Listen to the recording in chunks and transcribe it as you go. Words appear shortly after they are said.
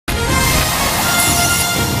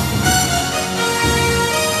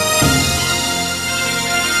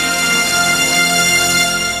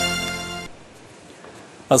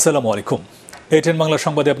আসসালামু আলাইকুম। ATN বাংলা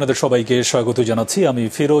সংবাদে আপনাদের সবাইকে স্বাগত জানাচ্ছি। আমি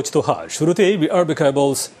ফিরোজ তোহা। শুরুতেই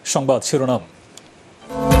সংবাদ শিরোনাম।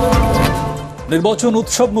 নির্বাচন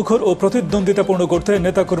উৎসব মুখর ও প্রতিদ্বন্দ্বিতাপূর্ণ করতে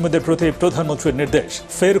নেতাকর্মীদের প্রতি প্রধানমন্ত্রীর নির্দেশ।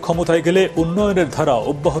 ফের ক্ষমতায় গেলে উন্নয়নের ধারা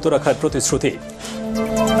অব্যাহত রাখার প্রতিশ্রুতি।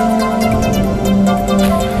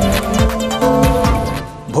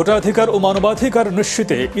 ভোটাধিকার ও মানবাধিকার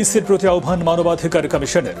নিশ্চিতে ইসির প্রতি আহ্বান মানবাধিকার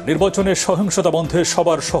কমিশনের। নির্বাচনে সহিংসতা বন্ধে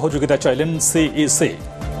সবার সহযোগিতা চাইলেন সিইসি।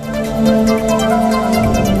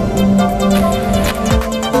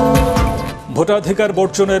 ভোটাধিকার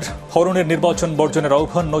বর্জনের হরণের নির্বাচন বর্জনের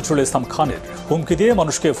আহ্বান নজরুল ইসলাম খানের। হুমকি দিয়ে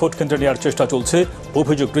মানুষকে ভোট কেন্দ্রে নেওয়ার চেষ্টা চলছে,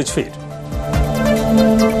 অভিযোগ রিজভির।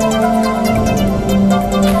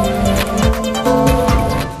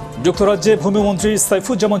 যুক্তরাজ্যে ভূমিমন্ত্রী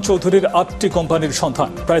সাইফুজ্জামান চৌধুরীর ৮টি কোম্পানির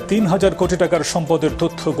সন্ধান। প্রায় ৩,০০০ কোটি টাকার সম্পদের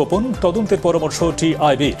তথ্য গোপন, তদন্তের পরামর্শ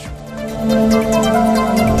টিআইবির।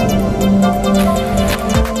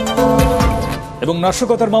 এবং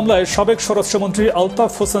নাশকতার মামলায় সাবেক স্বরাষ্ট্রমন্ত্রী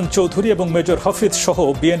আলতাফ হোসেন চৌধুরী এবং মেজর হাফিজ সহ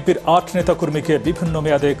বিএনপির ৮ নেতাকর্মীকে বিভিন্ন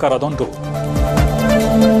মেয়াদে কারাদণ্ড।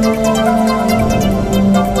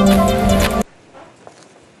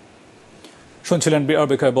 শুনছিলেন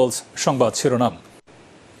সংবাদ শিরোনাম।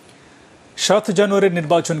 ৭ জানুয়ারির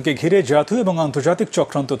নির্বাচনকে ঘিরে জাতীয় এবং আন্তর্জাতিক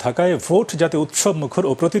চক্রান্ত থাকায় ভোট যাতে উৎসব মুখর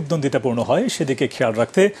ও প্রতিদ্বন্দ্বিতাপূর্ণ হয় সেদিকে খেয়াল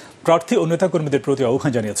রাখতে প্রার্থী ও নেতাকর্মীদের প্রতি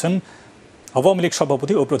আহ্বান জানিয়েছেন আওয়ামী লীগ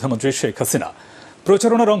সভাপতি ও প্রধানমন্ত্রী শেখ হাসিনা।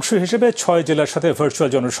 প্রচারণার অংশ হিসেবে ৬ জেলার সাথে ভার্চুয়াল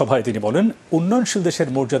জনসভায় তিনি বলেন, উন্নয়নশীল দেশের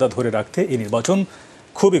মর্যাদা ধরে রাখতে এই নির্বাচন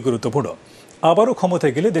খুবই গুরুত্বপূর্ণ। আবারও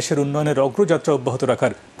ক্ষমতায় গেলে দেশের উন্নয়নের অগ্রযাত্রা অব্যাহত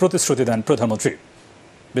রাখার প্রতিশ্রুতি দেন প্রধানমন্ত্রী।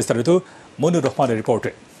 বিস্তারিত মনির রহমানের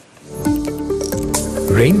রিপোর্টে।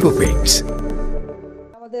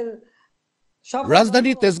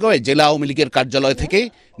 রাজধানীর তেজগাঁওয়ে জেলা আওয়ামী লীগের কার্যালয় থেকে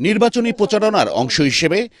নির্বাচনী প্রচারণার অংশ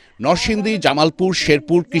হিসেবে নরসিংদী, জামালপুর,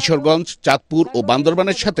 শেরপুর, কিশোরগঞ্জ, চাঁদপুর ও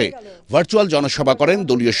বান্দরবানের সাথে ভার্চুয়াল জনসভা করেন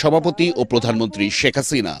দলীয় সভাপতি ও প্রধানমন্ত্রী শেখ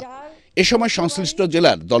হাসিনা। এ সময় সংশ্লিষ্ট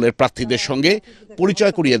জেলার দলের প্রার্থীদের সঙ্গে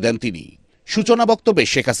পরিচয় করিয়ে দেন তিনি। সূচনা বক্তব্যে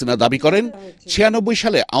শেখ হাসিনা দাবি করেন, ৯৬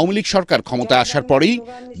 সালে আওয়ামী লীগ সরকার ক্ষমতায় আসার পরেই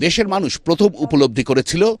দেশের মানুষ প্রথম উপলব্ধি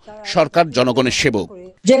করেছিল সরকার জনগণের সেবক।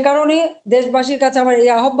 যে কারণে দেশবাসীর কাছে আমার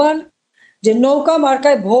এই আহ্বান যে নৌকা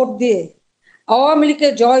মার্কায় ভোট দিয়ে আওয়ামী লীগকে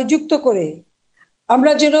জয়যুক্ত করে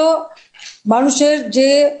আমরা যেন মানুষের যে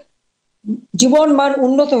জীবন মান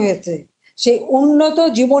উন্নত হয়েছে সেই উন্নত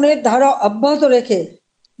জীবনের ধারা অব্যাহত রেখে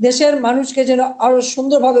দেশের মানুষকে যেন আরো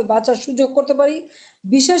সুন্দরভাবে বাঁচার সুযোগ করতে পারি।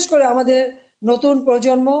 বিশেষ করে আমাদের নতুন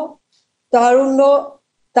প্রজন্ম, তারুণ্য,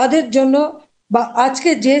 তাদের জন্য বা আজকে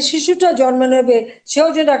যে শিশুটা জন্ম নেবে সেও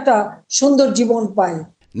যেন একটা সুন্দর জীবন পায়।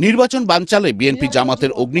 নির্বাচন বানচালে বিএনপি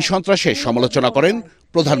জামাতের অগ্নিসন্ত্রাসের সমালোচনা করেন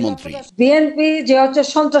প্রধানমন্ত্রী। বিএনপি যে হচ্ছে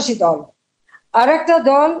সন্ত্রাসী দল, আর একটা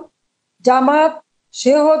দল জামাত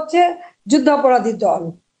সে হচ্ছে যুদ্ধাপরাধী দল।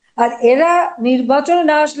 আর এরা নির্বাচনে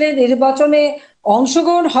না আসলে নির্বাচনে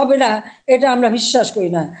অংশগ্রহণ হবে না, এটা আমরা বিশ্বাস করি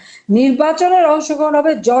না। নির্বাচনের অংশগ্রহণ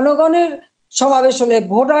হবে জনগণের সমাবেশ হলে,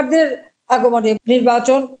 ভোটারদের আগমনে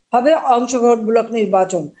নির্বাচন হবে, অংশগ্রহণমূলক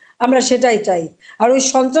নির্বাচন। আমরা সেটাই চাই। আর ওই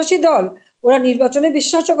সন্ত্রাসী দল ওরা নির্বাচনে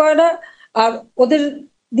বিশ্বাসও করে না, আর ওদের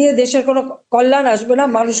দিয়ে দেশের কোনো কল্যাণ আসবে না।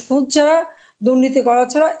 মানুষ খুন ছাড়া, দুর্নীতি করা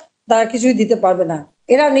ছাড়া তারা কিছুই দিতে পারবে না।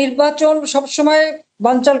 এরা নির্বাচন সবসময়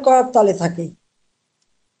বানচাল করার তালে থাকে,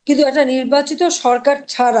 কিন্তু একটা নির্বাচিত সরকার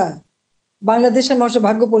ছাড়া বাংলাদেশের মানুষের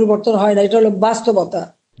ভাগ্য পরিবর্তন হয় না, এটা হলো বাস্তবতা।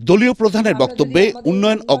 দলীয় প্রধানের বক্তব্যে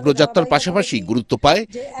উন্নয়ন অগ্রযাত্রার পাশাপাশি গুরুত্ব পায়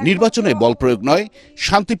নির্বাচনে বল প্রয়োগ নয়,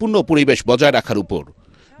 শান্তিপূর্ণ পরিবেশ বজায় রাখার উপর।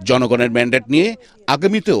 জনগণের ম্যান্ডেট নিয়ে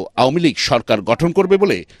আগামীতেও আওয়ামী লীগ সরকার গঠন করবে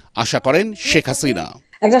বলে আশা করেন শেখ হাসিনা।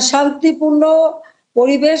 একটা শান্তিপূর্ণ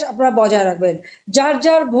পরিবেশ আপনারা বজায় রাখবেন, যার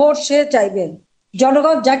যার ভোট সে চাইবেন,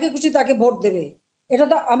 জনগণ যাকে খুশি তাকে ভোট দেবে, এটা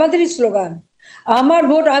তো আমাদেরই স্লোগান। আমার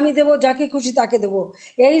ভোট আমি দেব, যাকে খুশি তাকে দেব,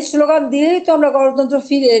 এই স্লোগান দিয়েই তো আমরা গণতন্ত্র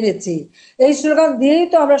ফিরে এনেছি, এই স্লোগান দিয়েই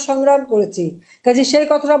তো আমরা সংগ্রাম করেছি। কাজে সেই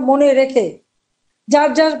কথাটা মনে রেখে যার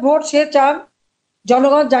যার ভোট সে চান,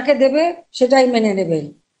 জনগণ যাকে দেবে সেটাই মেনে নেবেন,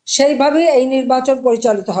 সেইভাবে এই নির্বাচন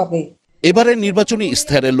পরিচালিত হবে। এবারের নির্বাচনী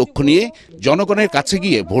ইশতেহারের লক্ষ্য নিয়ে জনগণের কাছে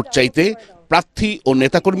গিয়ে ভোট চাইতে প্রার্থী ও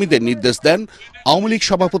নেতাকর্মীদের নির্দেশ দেন আওয়ামী লীগ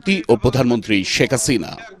সভাপতি ও প্রধানমন্ত্রী শেখ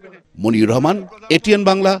হাসিনা। মনির রহমান, ATN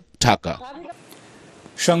বাংলা, ঢাকা।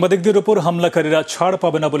 সাংবাদিকদের উপর হামলাকারীরা ছাড়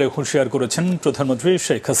পাবে না বলে হুঁশিয়ার করেছেন প্রধানমন্ত্রী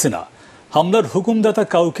শেখ হাসিনা। হামলার হুকুমদাতা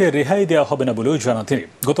কাউকে রেহাই দেওয়া হবে না বলেও জানান তিনি।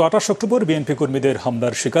 গত ২৮ অক্টোবর বিএনপি কর্মীদের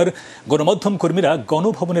হামলার শিকার গণমাধ্যম কর্মীরা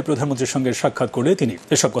গণভবনে প্রধানমন্ত্রীর সঙ্গে সাক্ষাৎ করলে তিনি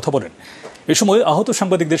এসব কথা বলেন। এ সময় আহত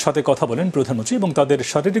সাংবাদিকদের সাথে কথা বলেন প্রধানমন্ত্রী এবং তাদের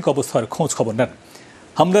শারীরিক অবস্থার খোঁজ খবর নেন।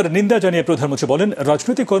 হামলার নিন্দা জানিয়ে প্রধানমন্ত্রী বলেন,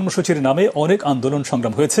 রাজনৈতিক কর্মসূচির নামে অনেক আন্দোলন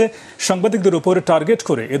সংগ্রাম হয়েছে, সাংবাদিকদের উপর টার্গেট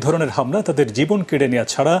করে এ ধরনের হামলা তাদের জীবন কেড়ে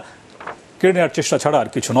নেওয়া ছাড়া কেড়ে নেওয়ার চেষ্টা ছাড়া আর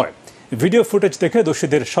কিছু নয়। ভিডিও ফুটেজ দেখে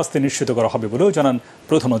দোষীদের শাস্তি নিশ্চিত করা হবে বলেও জানান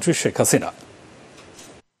প্রধানমন্ত্রী শেখ হাসিনা।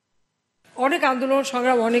 অনেক আন্দোলন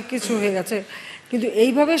সংগ্রাম অনেক কিছু হয়ে গেছে, কিন্তু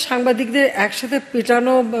এইভাবে সাংবাদিকদের একসাথে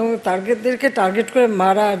পেটানো, টার্গেটদেরকে টার্গেট করে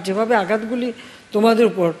মারা, যেভাবে আঘাতগুলি তোমাদের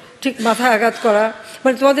উপর ঠিক মাথায় আঘাত করা,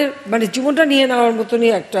 মানে তোমাদের মানে জীবনটা নিয়ে নেওয়ার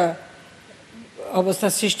মতনই একটা অবস্থা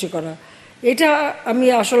সৃষ্টি করা, এটা আমি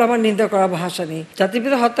আসলে আমার নিন্দা করা ভাষা নেই।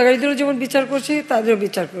 জাতিপিতা হত্যাকারীদেরও যেমন বিচার করছি, তাদেরও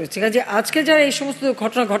বিচার করেছি। কাজে আজকে যারা এই সমস্ত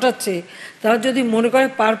ঘটনা ঘটাচ্ছে, তারা যদি মনে করে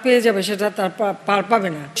পার পেয়ে যাবে, সেটা তার পার পাবে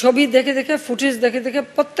না। ছবি দেখে দেখে, ফুটেজ দেখে দেখে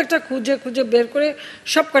প্রত্যেকটা খুঁজে খুঁজে বের করে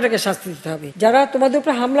সব কটাকে শাস্তি দিতে হবে। যারা তোমাদের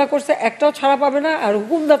উপরে হামলা করছে একটাও ছাড়া পাবে না, আর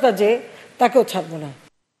হুকুমদাতা যে তাকেও ছাড়বো না।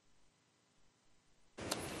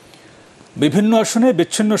 বিভিন্ন আসনে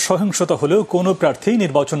বিচ্ছিন্ন সহিংসতা হলেও কোনো প্রার্থী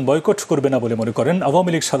নির্বাচন বয়কট করবে না বলে মনে করেন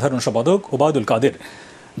আওয়ামী লীগ সাধারণ সম্পাদক ওবায়দুল কাদের।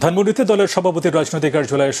 ধানমন্ডিতে দলের সভাপতির রাজনৈতিক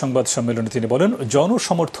কার্যালয়ের সংবাদ সম্মেলনে তিনি বলেন,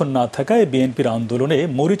 জনসমর্থন না থাকায় বিএনপির আন্দোলনে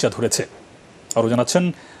মরিচা ধরেছে। আরও জানাচ্ছেন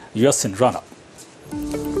ইয়াসিন রানা।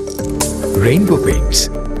 Rainbow Paints.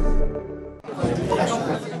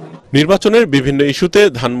 নির্বাচনের বিভিন্ন ইস্যুতে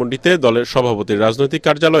ধানমন্ডিতে দলের সভাপতির রাজনৈতিক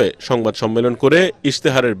কার্যালয়ে সংবাদ সম্মেলন করে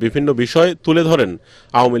ইশতেহারের বিভিন্ন বিষয় তুলে ধরেন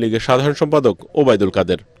আওয়ামী লীগের সাধারণ সম্পাদক ওবায়দুল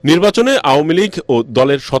কাদের। নির্বাচনে আওয়ামী লীগ ও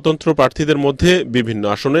দলের স্বতন্ত্র প্রার্থীদের মধ্যে বিভিন্ন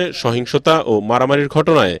আসনে সহিংসতা ও মারামারির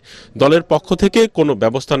ঘটনায় দলের পক্ষ থেকে কোনো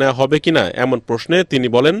ব্যবস্থা নেওয়া হবে কিনা এমন প্রশ্নে তিনি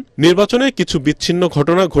বলেন, নির্বাচনে কিছু বিচ্ছিন্ন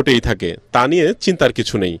ঘটনা ঘটেই থাকে, তা নিয়ে চিন্তার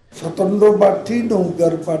কিছু নেই। স্বতন্ত্র প্রার্থী,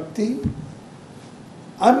 নৌকার প্রার্থী,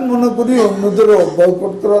 আমি মনে করি অন্যদের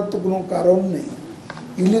বয়কট করার তো কোনো কারণ নেই।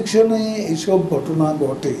 ইলেকশনে এইসব ঘটনা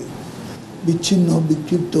ঘটে, বিচ্ছিন্ন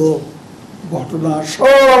বিক্ষিপ্ত ঘটনা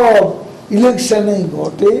সব ইলেকশনেই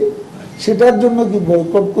ঘটে। সেটার জন্য কি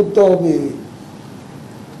বয়কট করতে হবে?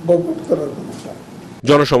 বয়কট করার কোনো কারণ।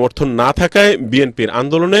 জনসমর্থন না থাকায় বিএনপির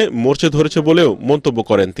আন্দোলনে মরচে ধরেছে বলেও মন্তব্য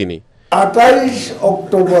করেন তিনি। 28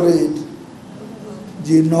 অক্টোবরের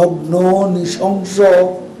যে নগ্ন নৃশংস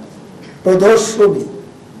প্রদর্শনী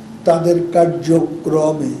তাদের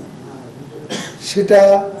কার্যক্রমে, সেটা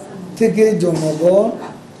থেকে জনগণ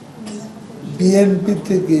বিএনপি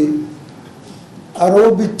থেকে আরো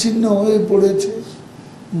বিচ্ছিন্ন হয়ে পড়েছে।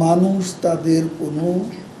 মানুষ তাদের কোনো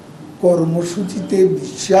কর্মসূচিতে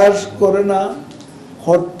বিশ্বাস করে না,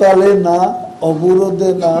 হরতালে না,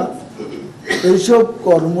 অবরোধে না। এইসব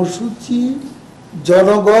কর্মসূচি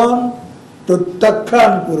জনগণ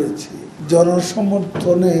প্রত্যাখ্যান করেছে।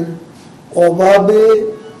 জনসমর্থনের অভাবে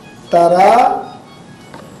তারা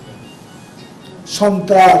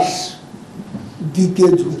সন্ত্রাস দিকে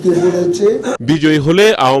ঝুঁকে পড়েছে। বিজয়ী হলে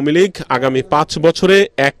আওয়ামী লীগ আগামী 5 বছরে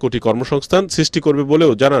 1 কোটি কর্মসংস্থান সৃষ্টি করবে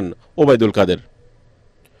বলেও জানান ওবায়দুল কাদের।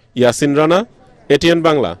 ইয়াসিন রানা, এটিএন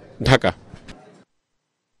বাংলা, ঢাকা।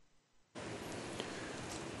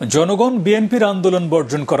 জনগণ বিএনপির আন্দোলন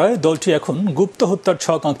বর্জন করায় দলটি এখন গুপ্ত হত্যার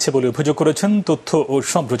ছক আঁকছে বলে অভিযোগ করেছেন তথ্য ও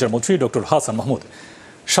সম্প্রচার মন্ত্রী ডক্টর হাসান মাহমুদ।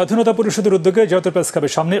 স্বাধীনতা পরিষদের উদ্যোগে জাতীয় প্রেস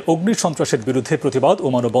ক্লাবের সামনে অগ্নি সন্ত্রাসের বিরুদ্ধে প্রতিবাদ ও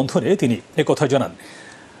মানববন্ধনে তিনি একথা জানান।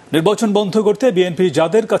 নির্বাচন বন্ধ করতে বিএনপি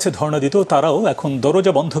যাদের কাছে ধর্ণা দিত, তারাও এখন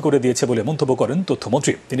দরজা বন্ধ করে দিয়েছে বলে মন্তব্য করেন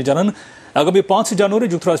তথ্যমন্ত্রী। তিনি জানান, আগামী 5 জানুয়ারি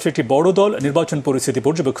যুক্তরাষ্ট্রের একটি বড় দল নির্বাচন পরিস্থিতি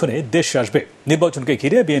পর্যবেক্ষণে দেশে আসবে। নির্বাচনকে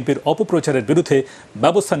ঘিরে বিএনপির অপপ্রচারের বিরুদ্ধে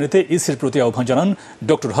ব্যবস্থা নিতে ইসির প্রতি আহ্বান জানান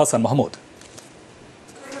ডক্টর হাসান মাহমুদ।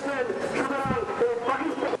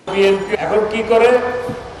 বিএনপি এখন কি করে?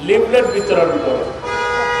 লিফলেট বিতরণ করে।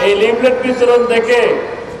 এই লিফলেট বিতরণ দেখে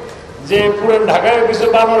যে পুরান ঢাকায় কিছু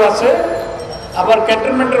বানর আছে, আবার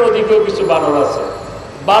ক্যান্টনমেন্টের ওদিকেও কিছু বানর আছে,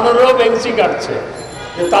 বানরও বেঞ্চি কাটছে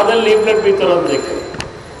যে তাদের লিফলেট বিতরণ দেখে।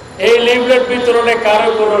 এই লিফলেট বিতরণে কারো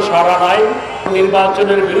কোনো সাড়া নাই।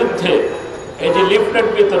 নির্বাচনের বিরুদ্ধে এই যে লিফলেট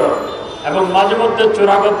বিতরণ এবং মাঝে মধ্যে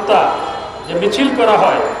চোরাগত্তা যে মিছিল করা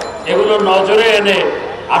হয়, এগুলো নজরে এনে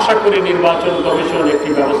আশা করি নির্বাচন কমিশন একটি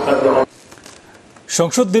ব্যবস্থা গ্রহণ।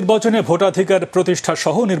 সংসদ নির্বাচনে ভোটাধিকার প্রতিষ্ঠা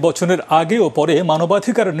সহ নির্বাচনের আগে ও পরে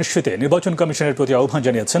মানবাধিকার নিশ্চিতে নির্বাচন কমিশনের প্রতি আহ্বান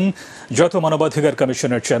জানিয়েছেন জাতীয় মানবাধিকার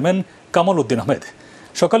কমিশনের চেয়ারম্যান কামাল উদ্দিন আহমেদ।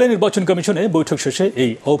 সকালে নির্বাচন কমিশনে বৈঠক শেষে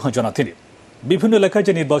এই আহ্বান জানান তিনি। বিভিন্ন এলাকায়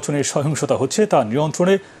যে নির্বাচনে সহিংসতা হচ্ছে তা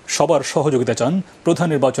নিয়ন্ত্রণে সবার সহযোগিতা চান প্রধান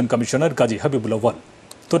নির্বাচন কমিশনার গাজী হাবিবুল আউয়াল।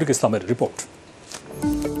 তরিক ইসলামের রিপোর্ট।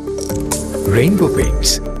 Rainbow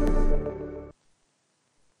Paints.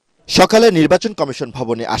 সকালে নির্বাচন কমিশন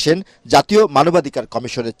ভবনে আসেন জাতীয় মানবাধিকার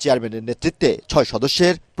কমিশনের চেয়ারম্যানের নেতৃত্বে 6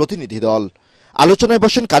 সদস্যের প্রতিনিধি দল। আলোচনায়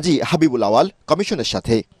বসেন কাজী হাবিবুল আউয়াল কমিশনের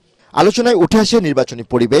সাথে। আলোচনায় উঠে আসে নির্বাচনী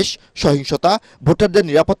পরিবেশ, সহিংসতা, ভোটারদের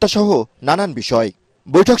নিরাপত্তা সহ নানান বিষয়।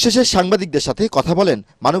 বৈঠক শেষে সাংবাদিকদের সাথে কথা বলেন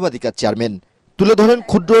মানবাধিকার চেয়ারম্যান। তুলে ধরেন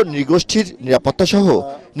ক্ষুদ্র নৃগোষ্ঠীর নিরাপত্তা সহ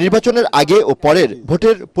নির্বাচনের আগে ও পরের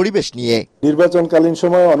ভোটের পরিবেশ নিয়ে। নির্বাচনকালীন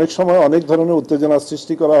সময় অনেক ধরনের উত্তেজনা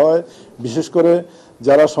সৃষ্টি করা হয়, বিশেষ করে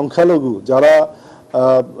যারা সংখ্যালঘু, যারা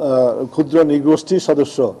ক্ষুদ্র নৃগোষ্ঠীর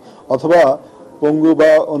সদস্য অথবা পঙ্গু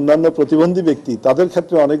বা অন্যান্য প্রতিবন্ধী ব্যক্তি, তাদের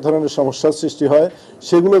ক্ষেত্রে অনেক ধরনের সমস্যার সৃষ্টি হয়।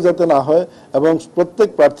 সেগুলো যাতে না হয় এবং প্রত্যেক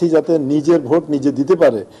প্রার্থী যাতে নিজের ভোট নিজে দিতে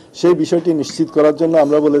পারে সেই বিষয়টি নিশ্চিত করার জন্য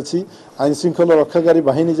আমরা বলেছি আইন শৃঙ্খলা রক্ষাকারী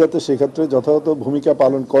বাহিনী যাতে সেক্ষেত্রে যথাযথ ভূমিকা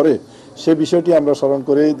পালন করে সে বিষয়টি আমরা স্মরণ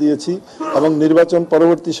করে দিয়েছি। এবং নির্বাচন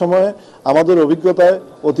পরবর্তী সময়ে আমাদের অভিজ্ঞতায়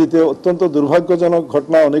অতীতে অত্যন্ত দুর্ভাগ্যজনক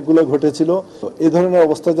ঘটনা অনেকগুলো ঘটেছিল, এই ধরনের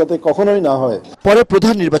অবস্থা যাতে কখনোই না হয়। পরে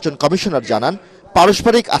প্রধান নির্বাচন কমিশনার জানান,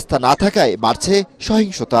 পারস্পরিক আস্থা না থাকায় বাড়ছে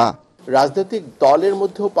সহিংসতা। রাজনৈতিক দলের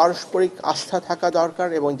মধ্যেও পারস্পরিক আস্থা থাকা দরকার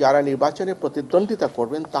এবং যারা নির্বাচনে প্রতিদ্বন্দ্বিতা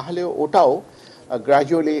করবেন তাহলে ওটাও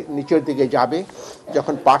গ্র্যাজুয়ালি নিচের দিকে যাবে।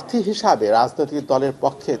 যখন প্রার্থী হিসাবে রাজনৈতিক দলের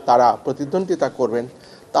পক্ষে তারা প্রতিদ্বন্দ্বিতা করবেন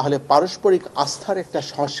তাহলে পারস্পরিক আস্থার একটা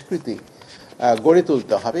সংস্কৃতি গড়ে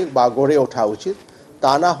তুলতে হবে বা গড়ে ওঠা উচিত।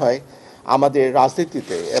 তা না হয় আমাদের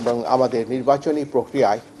রাজনীতিতে এবং আমাদের নির্বাচনী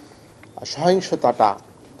প্রক্রিয়ায় সহিংসতাটা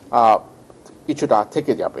কিছুটা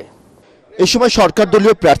থেকে যাবে। এ সময় সরকার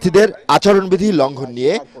দলীয় প্রার্থীদের আচরণবিধি লঙ্ঘন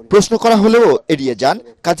নিয়ে প্রশ্ন করা হলেও এড়িয়ে যান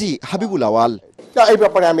কাজী হাবিবুল আওয়াল। এই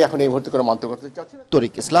ব্যাপারে আমি এখন এই মুহূর্তে কোনো মন্তব্য করতে চাচ্ছি না।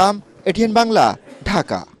 তরিক ইসলাম, ATN বাংলা,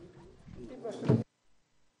 ঢাকা।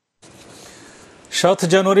 ৭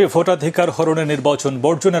 জানুয়ারি ভোটাধিকার হরণের নির্বাচন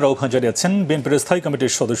বর্জনের আহ্বান জানিয়েছেন বিএনপির স্থায়ী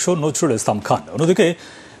কমিটির সদস্য নজরুল ইসলাম খান। অন্যদিকে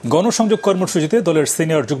গণসংযোগ কর্মসূচিতে দলের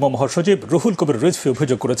সিনিয়র যুগ্ম মহাসচিব রুহুল কবির রিজভী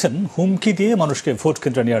অভিযোগ করেছেন হুমকি দিয়ে মানুষকে ভোট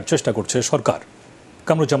কেন্দ্রে নেওয়ার চেষ্টা করছে সরকার।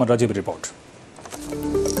 কামরুজ্জামান রাজীবের রিপোর্ট।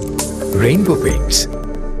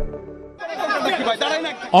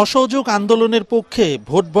 অসহযোগ আন্দোলনের পক্ষে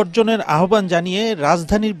ভোট বর্জনের আহ্বান জানিয়ে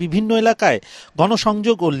রাজধানীর বিভিন্ন এলাকায়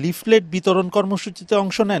গণসংযোগ ও লিফলেট বিতরণ কর্মসূচিতে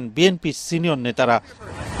অংশ নেন বিএনপির সিনিয়র নেতারা।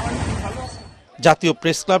 জাতীয়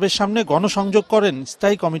প্রেস ক্লাবের সামনে গণসংযোগ করেন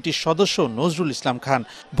স্থায়ী কমিটির সদস্য নজরুল ইসলাম খান।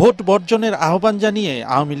 ভোট বর্জনের আহ্বান জানিয়ে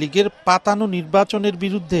আওয়ামী লীগের পাতানো নির্বাচনের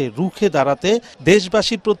বিরুদ্ধে রুখে দাঁড়াতে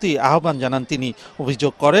দেশবাসীর প্রতি আহ্বান জানান তিনি।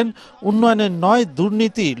 অভিযোগ করেন, উন্নয়নের নয়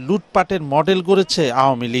দুর্নীতি লুটপাটের মডেল গড়েছে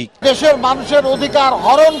আওয়ামী লীগ। দেশের মানুষের অধিকার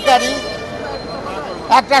হরণকারী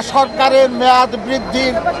একটা সরকারের মেয়াদ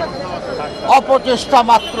বৃদ্ধির অপচেষ্টা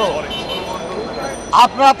মাত্র।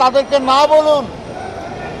 আপনারা তাদেরকে না বলুন,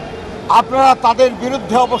 আপনারা তাদের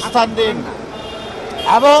বিরুদ্ধে অবস্থান নিন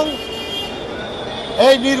এবং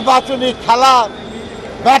এই নির্বাচনী খেলা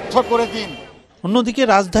ব্যর্থ করে দিন। অন্যদিকে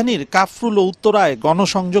রাজধানীর কাফরুল ও উত্তরায়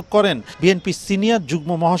গণসংযোগ করেন বিএনপির সিনিয়র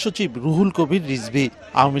যুগ্ম মহাসচিব রুহুল কবির রিজভী।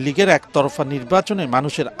 আওয়ামী লীগের একতরফা নির্বাচনে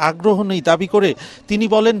মানুষের আগ্রহ নেই দাবি করে তিনি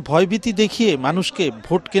বলেন, ভয়ভীতি দেখিয়ে মানুষকে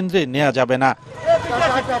ভোট কেন্দ্রে নেওয়া যাবে না।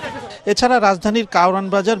 এছাড়া রাজধানীর কাওরান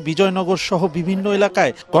বাজার, বিজয়নগর সহ বিভিন্ন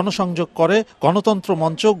এলাকায় গণসংযোগ করে গণতন্ত্র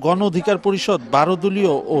মঞ্চ, গণ অধিকার পরিষদ, 12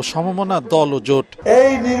 দলীয় ও সমমনা দল ও জোট।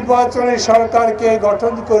 এই নির্বাচনে সরকারকে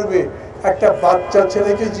গঠন করবে একটা বাচ্চা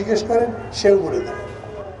ছেলেকে জিজ্ঞেস করেন, সেও বলে দেবে।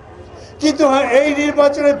 কিন্তু এই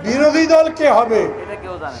নির্বাচনে বিরোধী দল কে হবে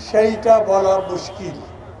সেইটা বলা মুশকিল।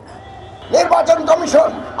 নির্বাচন কমিশন,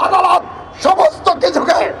 আদালত সমস্ত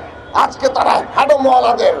কিছুকে আজকে তারা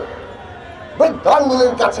হাডমওয়ালাদের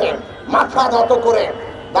বৃদ্ধাঙ্গুলির কাছে মাথা নত করে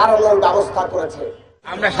দাঁড়ানোর ব্যবস্থা করেছে।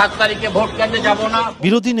 আমরা 7 তারিখে ভোট কেন্দ্রে যাব না।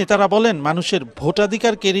 বিরোধী নেতারা বলেন, মানুষের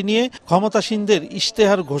ভোটাধিকার কেড়ে নিয়ে ক্ষমতাসীনদের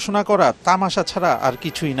ইশতেহার ঘোষণা করা তামাশা ছাড়া আর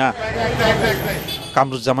কিছুই না।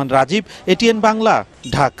 কামরুজ্জামান রাজীব, ATN বাংলা,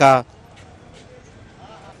 ঢাকা।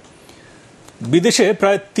 বিদেশে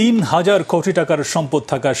প্রায় 3000 কোটি টাকার সম্পদ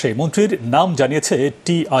থাকা সেই মন্ত্রীর নাম জানিয়েছে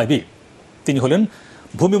টিআইবি। তিনি হলেন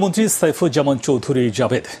ভূমিমন্ত্রী সাইফুজ্জামান চৌধুরী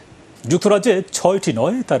জাভেদ। যুক্তরাজ্যে 6টি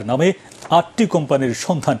নয়, তার নামে 8টি কোম্পানির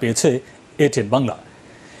সন্ধান পেয়েছে ATN বাংলা।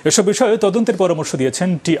 এসব বিষয়ে তদন্তের পরামর্শ দিয়েছেন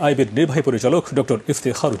টিআইবির নির্বাহী পরিচালক ডক্টর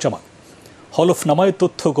ইফতেখারুজ্জামান। হলফনামায়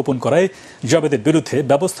তথ্য গোপন করায় জাভেদের বিরুদ্ধে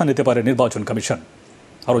ব্যবস্থা নিতে পারে নির্বাচন কমিশন।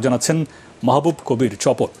 আরও জানাচ্ছেন মাহবুব কবির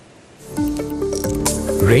চপল।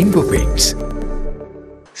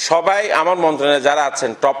 সবাই আমার মন্ত্রণালয়ে যারা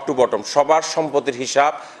আছেন টপ টু বটম সবার সম্পত্তির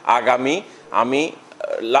হিসাব আমি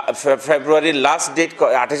ফেব্রুয়ারির লাস্ট ডেট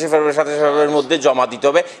 28 ফেব্রুয়ারি 27 ফেব্রুয়ারির মধ্যে জমা দিতে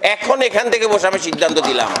হবে। এখন এখান থেকে বসে আমি সিদ্ধান্ত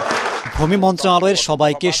দিলাম। ভূমি মন্ত্রণালয়ের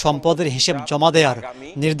সবাইকে সম্পদের হিসেব জমা দেওয়ার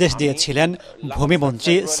নির্দেশ দিয়েছিলেন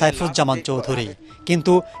ভূমিমন্ত্রী সাইফুজ্জামান চৌধুরী,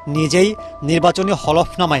 কিন্তু নিজেই নির্বাচনী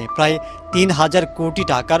হলফনামায় প্রায় 3000 কোটি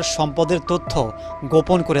টাকার সম্পদের তথ্য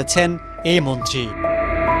গোপন করেছেন এই মন্ত্রী।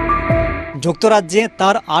 যুক্তরাজ্যে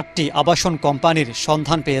তার 8টি আবাসন কোম্পানির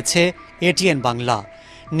সন্ধান পেয়েছে ATN Bangla.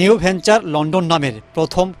 New venture London নামের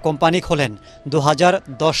প্রথম কোম্পানি খোলেন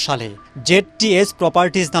 2010 সালে। ZTS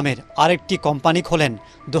প্রপার্টিজ নামের আরেকটি কোম্পানি খোলেন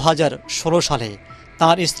 2016 সালে।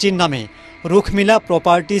 তাঁর স্ত্রীর নামে রুখমিলা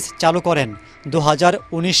প্রপার্টিজ চালু করেন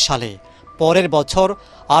 2019 সালে। পরের বছর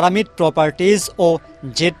আরামিড প্রপার্টিজ ও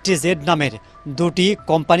জেড নামের দুটি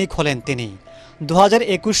কোম্পানি খোলেন তিনি।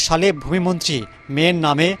 2021 সালে ভূমিমন্ত্রী মেয়ের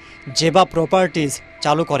নামে জেবা প্রপার্টিজ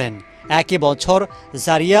চালু করেন। একই বছর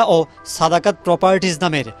জারিয়া ও সাদাকাত প্রপার্টিজ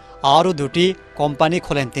নামের আরও দুটি কোম্পানি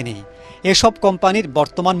খোলেন তিনি। এসব কোম্পানির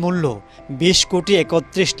বর্তমান মূল্য 20 কোটি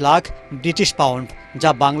 31 লাখ ব্রিটিশ পাউন্ড,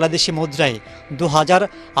 যা বাংলাদেশি মুদ্রায়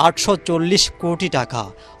 2840 কোটি টাকা।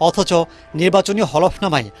 অথচ নির্বাচনী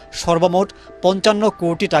হলফনামায় সর্বমোট 55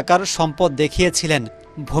 কোটি টাকার সম্পদ দেখিয়েছিলেন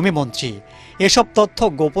ভূমিমন্ত্রী। এসব তথ্য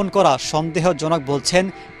গোপন করা সন্দেহজনক বলছেন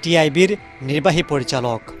টিআইবির নির্বাহী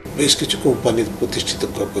পরিচালক। বেশ কিছু কোম্পানির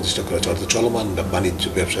প্রতিষ্ঠা করা হচ্ছে, চলমান বাণিজ্য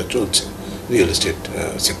ব্যবসা চলছে রিয়েল এস্টেট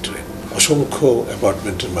সেক্টরে। অসংখ্য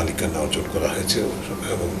অ্যাপার্টমেন্টের মালিকানা অর্জন করা হয়েছে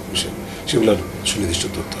এবং সেগুলোর সুনির্দিষ্ট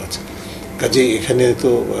তথ্য আছে। কাজে এখানে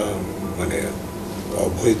তো মানে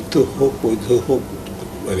অবৈধ হোক বৈধ হোক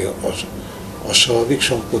মানে অস্বাভাবিক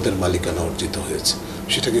সম্পদের মালিকানা অর্জিত হয়েছে।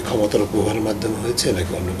 সেটা কি ক্ষমতার অপব্যবহারের মাধ্যমে হয়েছে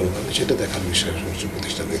নাকি অন্য কোনোভাবে, সেটা দেখার বিষয়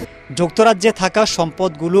প্রতিষ্ঠানে। যুক্তরাজ্যে থাকা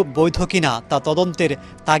সম্পদগুলো বৈধ কিনা তা তদন্তের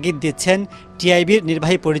তাগিদ দিচ্ছেন টিআইবির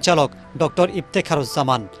নির্বাহী পরিচালক ডক্টর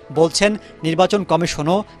ইফতেখারুজ্জামান। বলছেন নির্বাচন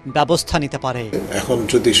কমিশনও ব্যবস্থা নিতে পারে। এখন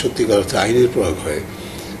যদি সত্যিকার অর্থে আইনের প্রয়োগ হয়,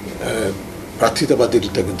 প্রার্থিতা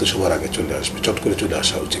বাতিলটা কিন্তু সবার আগে চলে আসবে, চট করে চলে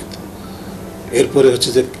আসা উচিত। এরপরে হচ্ছে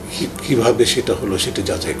যে কিভাবে সেটা হলো সেটা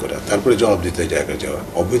যাচাই করা, তারপরে জবাব দিতে জায়গায় যাওয়া।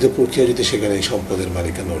 অবৈধ প্রক্রিয়া যদি সেখানে এই সম্পদের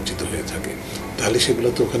মালিকানা অর্জিত হয়ে থাকে, তাহলে সেগুলো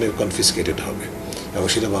তো ওখানে কনফিসকেটেড হবে এবং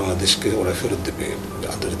সেটা বাংলাদেশকে ওরা ফেরত দেবে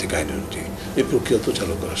আন্তর্জাতিক আইন অনুযায়ী। এই প্রক্রিয়া তো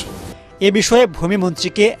চালু করা সম্ভব। এ বিষয়ে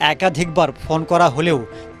ভূমিমন্ত্রীকে একাধিকবার ফোন করা হলেও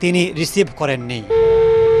তিনি রিসিভ করেননি।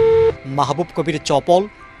 মাহবুব কবির চপল,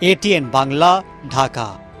 ATN বাংলা, ঢাকা।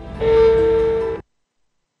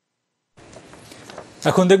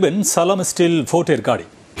 এখন দেখবেন সালাম স্টিল ভোটের গাড়ি।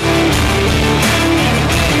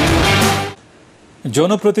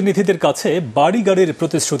 জনপ্রতিনিধিদের কাছে বাড়ি গাড়ির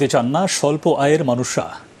প্রতিশ্রুতি চান না স্বল্প আয়ের মানুষরা।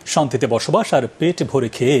 শান্তিতে বসবাস আর পেট ভরে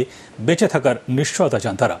খেয়ে বেঁচে থাকার নিশ্চয়তা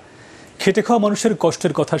চান তারা। খেটে খাওয়া মানুষের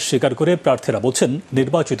কষ্টের কথা স্বীকার করে প্রার্থীরা বলছেন,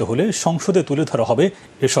 নির্বাচিত হলে সংসদে তুলে ধরা হবে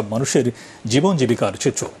এসব মানুষের জীবন জীবিকার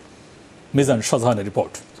চিত্র। মিজান শাহজাহানের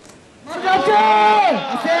রিপোর্ট।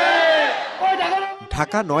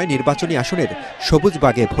 ঢাকা ৯ নির্বাচনী আসনের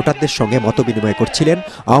সবুজবাগে ভোটারদের সঙ্গে মতবিনিময় করছিলেন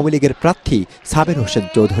আওয়ামী লীগের প্রার্থী সাবের হোসেন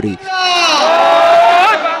চৌধুরী।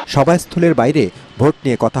 সভাস্থলের বাইরে ভোট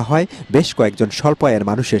নিয়ে কথা হয় বেশ কয়েকজন স্বল্প আয়ের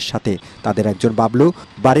মানুষের সাথে। তাদের একজন বাবলু,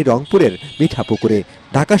 বাড়ি রংপুরের মিঠাপুকুরে।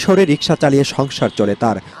 ঢাকা শহরে রিকশা চালিয়ে সংসার চলে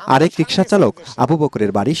তার। আরেক রিকশা চালক আবু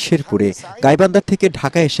বকরের বাড়ি শেরপুরে। গাইবান্ধার থেকে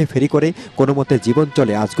ঢাকা এসে ফেরি করে কোনো মতে জীবন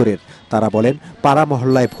চলে আজগরের। তারা বলেন, পাড়া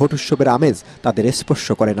মহল্লায় ভোট উৎসবের আমেজ তাদের স্পর্শ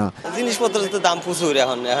করে না। জিনিসপত্রের তো দাম প্রচুর।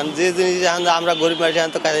 এখন যে জিনিস আমরা গরিব মানুষ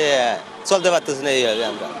এখন তো চলতে পারতেছি না এইভাবে।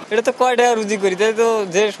 আমরা এটা তো কয় টাকা রুজি করি, তাই তো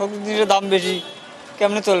যে সব জিনিসের দাম বেশি,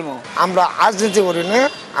 কেমনে চলবো? আমরা রাজনীতি করি না,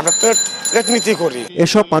 আমরা পেটনীতি করি।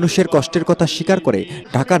 এসব মানুষের কষ্টের কথা স্বীকার করে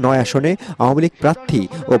ঢাকা ৯ আসনে আওয়ামী লীগ প্রার্থী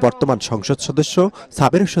ও বর্তমান সংসদ সদস্য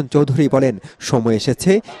সাবের হোসেন চৌধুরী বলেন, সময়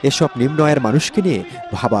এসেছে এসব নিম্ন আয়ের মানুষকে নিয়ে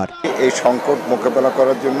ভাবার। এই সংকট মোকাবেলা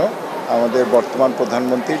করার জন্য আমাদের বর্তমান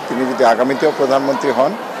প্রধানমন্ত্রী, তিনি যদি আগামীতেও প্রধানমন্ত্রী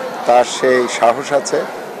হন, তার সেই সাহস আছে,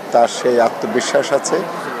 তার সেই আত্মবিশ্বাস আছে।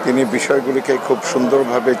 তিনি বিষয়গুলিকে খুব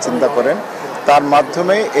সুন্দরভাবে চিন্তা করেন, তার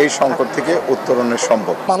মাধ্যমে এই সংকট থেকে উত্তরণের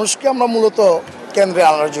সম্ভব। মানুষকে আমরা মূলত কেন্দ্রে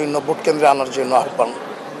আনার জন্য, ভোট কেন্দ্রে আনার জন্য আহ্বান,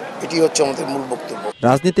 এটি হচ্ছে আমাদের মূল বক্তব্য।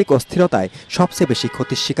 রাজনৈতিক অস্থিরতায় সবচেয়ে বেশি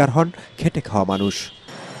ক্ষতির শিকার হন খেটে খাওয়া মানুষ।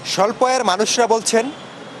 স্বল্প আয়ের মানুষরা বলছেন,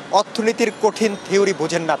 অর্থনীতির কঠিন থিওরি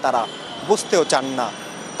বোঝেন না তারা, বুঝতেও চান না।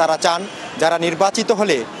 তারা চান যারা নির্বাচিত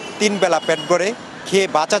হলে 3 বেলা পেট ভরে খেয়ে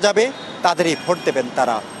বাঁচা যাবে, তাদেরই ভোট দেবেন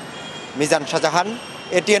তারা। মিজান শাহজাহান,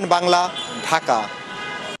 ATN বাংলা, ঢাকা।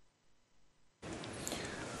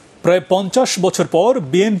 প্রায় 50 বছর পর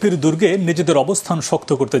বিএনপির দুর্গে নিজেদের অবস্থান শক্ত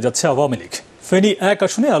করতে যাচ্ছে আওয়ামী লীগ। ফেনী 1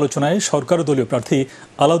 আসনে আলোচনায় সরকার দলীয় প্রার্থী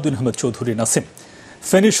আলাউদ্দিন আহমেদ চৌধুরী নাসিম।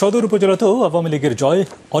 ফেনী সদর উপজেলাতেও আওয়ামী লীগের জয়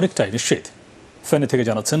অনেকটাই নিশ্চিত। ফেনী থেকে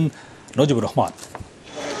জানাচ্ছেন নজিবুর রহমান।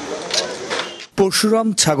 পরশুরাম,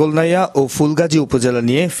 ছাগলনাইয়া ও ফুলগাজী উপজেলা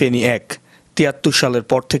নিয়ে ফেনী 1। 73 সালের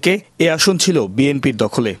পর থেকে এ আসন ছিল বিএনপির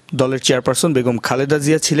দখলে। দলের চেয়ারপারসন বেগম খালেদা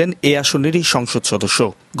জিয়া ছিলেন এ আসনেরই সংসদ সদস্য।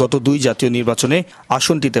 গত 2 জাতীয় নির্বাচনে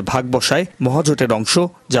আসনটিতে ভাগ বসায় মহাজোটের অংশ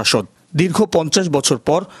জাসদ। দীর্ঘ 50 বছর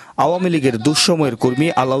পর আওয়ামী লীগের দুঃসময়ের কর্মী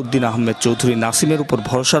আলাউদ্দিন আহমেদ চৌধুরী নাসিমের উপর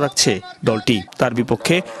ভরসা রাখছে দলটি। তার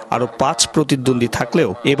বিপক্ষে আরও 5 প্রতিদ্বন্দ্বী থাকলেও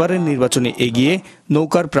এবারের নির্বাচনে এগিয়ে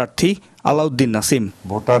নৌকার প্রার্থী আলাউদ্দিন নাসিম।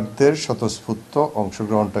 ভোটারদের স্বতঃস্ফূর্ত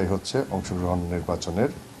অংশগ্রহণটাই হচ্ছে অংশগ্রহণ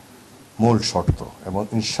নির্বাচনের মূল শর্ত এবং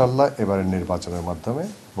ইনশাল্লাহ এবারের নির্বাচনের মাধ্যমে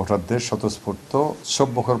ভোটারদের স্বতঃস্ফূর্ত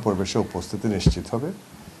উৎসবমুখর পরিবেশে উপস্থিতি নিশ্চিত হবে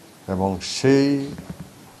এবং সেই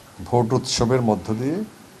ভোট উৎসবের মধ্য দিয়ে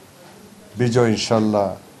বিজয় ইনশাল্লাহ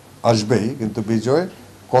আসবেই, কিন্তু বিজয়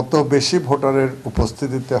কত বেশি ভোটারের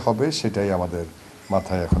উপস্থিতিতে হবে সেটাই আমাদের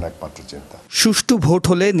মাথায় এখন একমাত্র চিন্তা। সুষ্ঠু ভোট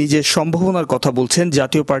হলে নিজের সম্ভাবনার কথা বলছেন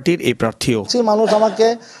জাতীয় পার্টির এই প্রার্থীও। মানুষ আমাকে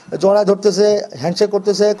জড়ায় ধরতেছে, হ্যান্ডশেক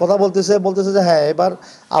করতেছে, কথা বলতেছে যে হ্যাঁ এবার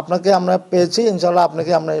আপনাকে আমরা পেয়েছি, ইনশাল্লাহ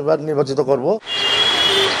আপনাকে আমরা এবার নির্বাচিত করব।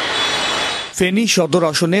 ফেনী সদর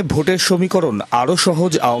আসনে ভোটের সমীকরণ আরও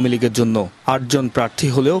সহজ আওয়ামী লীগের জন্য। 8 জন প্রার্থী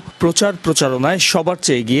হলেও প্রচারণায় সবার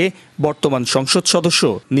চেয়ে গিয়ে বর্তমান সংসদ সদস্য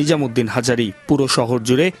নিজামুদ্দিন হাজারী। পুরো শহর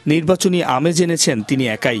জুড়ে নির্বাচনী আমেজ এনেছেন তিনি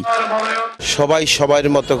একাই। সবাই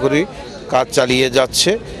সবার মতো করে কাজ চালিয়ে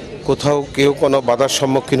যাচ্ছে, কোথাও কেউ কোনো বাধার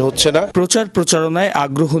সম্মুখীন হচ্ছে না। প্রচারণায়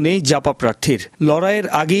আগ্রহ নেই জাপা প্রার্থীর, লড়াইয়ের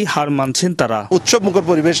আগেই হার মানছেন তারা। উৎসব মুখর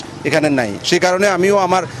পরিবেশ এখানে নাই, সেই কারণে আমিও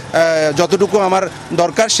আমার যতটুকু আমার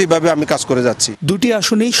দরকার সেইভাবে আমি কাজ করে যাচ্ছি। 2টি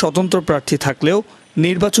আসনেই স্বতন্ত্র প্রার্থী থাকলেও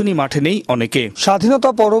নির্বাচনী মাঠে নেই অনেকে। স্বাধীনতা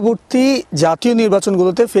পরবর্তী জাতীয়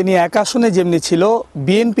নির্বাচনগুলোতে ফেনী 1 আসনে যেমনি ছিল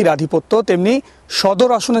বিএনপির আধিপত্য, তেমনি সদর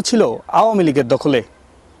আসনে ছিল আওয়ামী লীগের দখলে।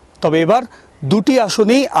 তবে এবার 2টি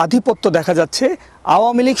আসনেই আধিপত্য দেখা যাচ্ছে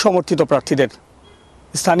আওয়ামী লীগ সমর্থিত প্রার্থীদের।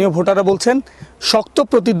 স্থানীয় ভোটাররা বলছেন শক্ত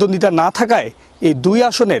প্রতিদ্বন্দ্বিতা না থাকায় এই 2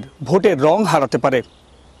 আসনের ভোটের রং হারাতে পারে।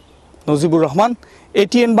 নজিবুর রহমান,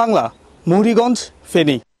 ATN বাংলা, মুহুরীগঞ্জ,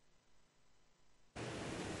 ফেনী।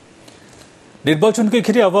 নির্বাচনকে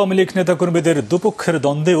ঘিরে আওয়ামী লীগ নেতাকর্মীদের দুপক্ষের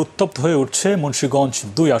দ্বন্দ্বে উত্তপ্ত হয়ে উঠছে মুন্সিগঞ্জ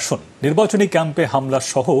 2 আসন। নির্বাচনী ক্যাম্পে হামলা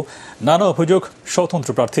সহ নানা অভিযোগ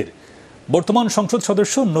স্বতন্ত্র প্রার্থীর। বর্তমান সংসদ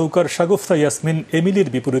সদস্য নৌকার শাগুফতা ইয়াসমিন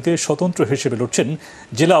এমিলির বিপরীতে স্বতন্ত্র হিসেবে লড়ছেন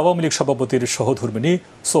জেলা আওয়ামী লীগ সভাপতির সহধর্মিণী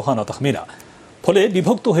সোহানা তাহমিনা। ফলে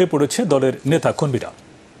বিভক্ত হয়ে পড়েছে দলের নেতা কর্মীরা।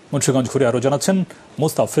 মুন্সিগঞ্জ ঘুরে আরও জানাচ্ছেন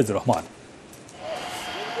মুস্তাফিজুর রহমান।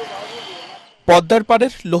 পদ্মার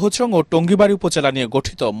পাড়ের লোহচং ও টঙ্গিবাড়ি উপজেলা নিয়ে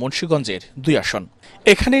গঠিত মুন্সিগঞ্জের 2 আসন।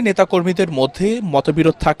 এখানে নেতাকর্মীদের মধ্যে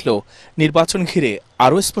মতবিরোধ থাকলেও নির্বাচন ঘিরে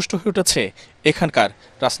আরও স্পষ্ট হয়ে উঠেছে এখানকার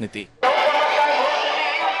রাজনীতি।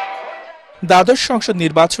 দ্বাদশ সংসদ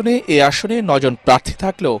নির্বাচনে এ আসনে 9 জন প্রার্থী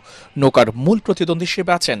থাকলেও নৌকার মূল প্রতিদ্বন্দ্বী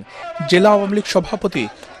হিসেবে আছেন জেলা আওয়ামী লীগ সভাপতি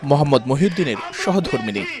মোহাম্মদ মহিউদ্দিনের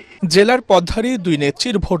সহধর্মিণী। জেলার পদ্মারী 2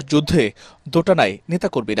 নেত্রীর ভোট যুদ্ধে দোটানায়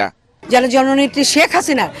নেতাকর্মীরা। যারা জননেত্রী শেখ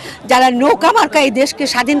হাসিনা, যারা নৌকা মার্কা এই দেশকে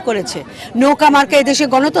স্বাধীন করেছে, নৌকা মার্কা এই দেশে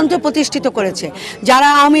গণতন্ত্র প্রতিষ্ঠিত করেছে, যারা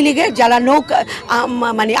আওয়ামী লীগের, যারা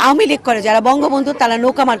আওয়ামী লীগ করে, যারা বঙ্গবন্ধু, তারা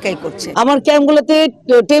নৌকা মার্কাই করছে। আমার ক্যাম্পগুলোতে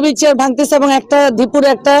টেবিল চেয়ার ভাঙতেছে এবং একটা দীপুর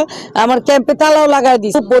একটা আমার ক্যাম্পে তালাও লাগাই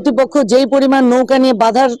দিচ্ছে। প্রতিপক্ষ যেই পরিমাণ নৌকা নিয়ে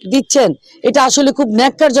বাধা দিচ্ছেন, এটা আসলে খুব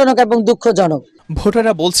ন্যাক্কারজনক এবং দুঃখজনক।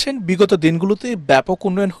 ভোটাররা বলছেন বিগত দিনগুলোতে ব্যাপক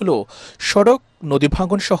উন্নয়ন হলেও সড়ক, নদী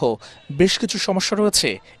ভাঙন সহ বেশ কিছু সমস্যা রয়েছে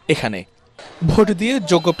এখানে। ভোট দিয়ে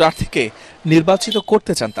যোগ্য প্রার্থীকে নির্বাচিত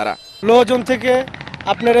করতে চান তারা। লোহজন থেকে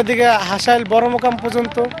আপনার এদিকে হাসাইল বড় মোকাম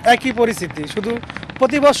পর্যন্ত একই পরিস্থিতি, শুধু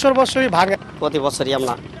প্রতি বছরই ভাঙে। প্রতি বছরই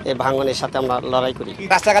আমরা এই ভাঙনের সাথে আমরা লড়াই করি।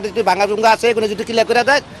 রাস্তাঘাটে যদি ভাঙা জুঙ্গা আছে, এগুলো যদি ক্লিয়ার করে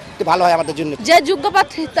দেয় ভালো হয় আমাদের জন্য। যে যোগ্য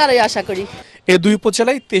প্রার্থী তারাই আশা করি। এ 2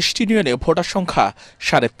 উপজেলায় 23টি ইউনিয়নে ভোটার সংখ্যা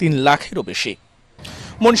 3.5 লাখেরও বেশি।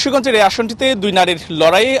 মুন্সিগঞ্জের এই আসনটিতে 2 নারীর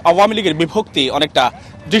লড়াইয়ে আওয়ামী লীগের বিভক্তি অনেকটা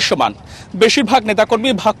দৃশ্যমান। বেশিরভাগ নেতাকর্মী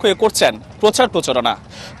ভাগ হয়ে করছেন প্রচারণা।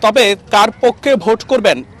 তবে কার পক্ষে ভোট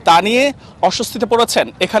করবেন তা নিয়ে অস্বস্তিতে পড়েছেন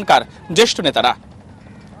এখানকার জ্যেষ্ঠ নেতারা।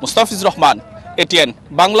 মুস্তাফিজুর রহমান, ATN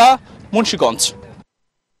বাংলা, মুন্সিগঞ্জ।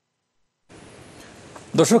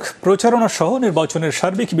 দর্শক, প্রচারণা সহ নির্বাচনের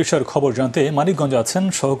সার্বিক বিষয়ের খবর জানতে মানিকগঞ্জে আছেন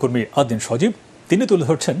সহকর্মী আদিন সজীব। তিনি তুলে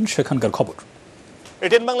ধরছেন সেখানকার খবর।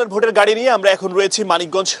 ATN বাংলার ভোটের গাড়ি নিয়ে আমরা এখন রয়েছি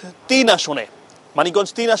মানিকগঞ্জ 3 আসনে। মানিকগঞ্জ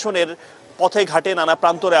 3 আসনের পথে ঘাটে নানা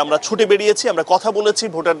প্রান্তরে আমরা ছুটে বেরিয়েছি। আমরা কথা বলেছি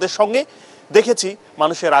ভোটারদের সঙ্গে, দেখেছি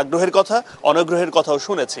মানুষের আগ্রহের কথা, অনাগ্রহের কথাও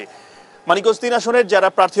শুনেছি। মানিকগঞ্জ 3 আসনের যারা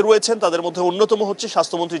প্রার্থী রয়েছেন তাদের মধ্যে অন্যতম হচ্ছে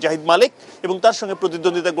স্বাস্থ্যমন্ত্রী জাহিদ মালিক এবং তার সঙ্গে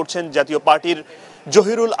প্রতিদ্বন্দ্বিতা করছেন জাতীয় পার্টির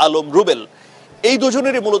জহিরুল আলম রুবেল। এই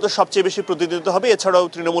দুজনেরই মূলত সবচেয়ে বেশি প্রতিদ্বন্দ্বিতা হবে।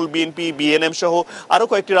 এছাড়াও তৃণমূল, বিএনপি, বিএনএম সহ আরও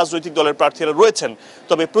কয়েকটি রাজনৈতিক দলের প্রার্থীরা রয়েছেন।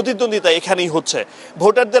 তবে প্রতিদ্বন্দ্বিতা এখানেই হচ্ছে।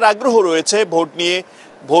 ভোটারদের আগ্রহ রয়েছে, ভোট নিয়ে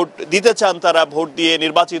ভোট দিতে চান তারা, ভোট দিয়ে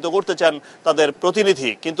নির্বাচিত করতে চান তাদের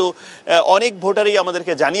প্রতিনিধি। কিন্তু অনেক ভোটারই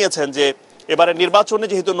আমাদেরকে জানিয়েছেন যে এবারে নির্বাচনে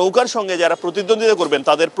যেহেতু নৌকার সঙ্গে যারা প্রতিদ্বন্দ্বিতা করবেন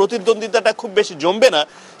তাদের প্রতিদ্বন্দ্বিতাটা খুব বেশি জমবে না,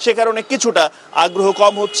 সে কারণে কিছুটা আগ্রহ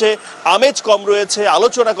কম হচ্ছে, আমেজ কম রয়েছে,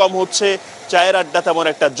 আলোচনা কম হচ্ছে, চায়ের আড্ডা তেমন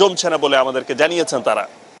একটা জমছে না বলে আমাদেরকে জানিয়েছেন তারা।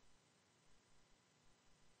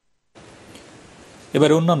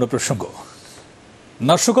 এবার অন্যান্য প্রসঙ্গ।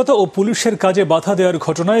 নাশকতা ও পুলিশের কাজে বাধা দেওয়ার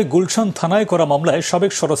ঘটনায় গুলশান থানায় করা মামলায়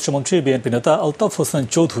সাবেক স্বরাষ্ট্রমন্ত্রী বিএনপি নেতা আলতাফ হোসেন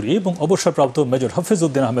চৌধুরী এবং অবসরপ্রাপ্ত মেজর হাফিজ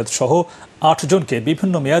উদ্দিন আহমেদ সহ 8 জনকে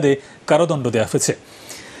বিভিন্ন মেয়াদে কারাদণ্ড দেওয়া হয়েছে।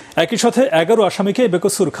 একই সাথে 11 আসামিকে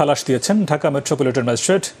বেকসুর খালাস দিয়েছেন Dhaka metropolitan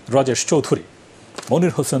magistrate Rajesh Chowdhury.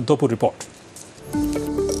 Monir Hossain তপুর report.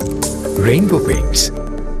 Rainbow Paints.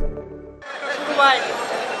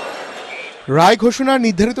 রায় ঘোষণার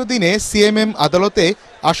নির্ধারিত দিনে সিএমএম আদালতে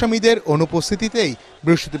আসামিদের অনুপস্থিতিতেই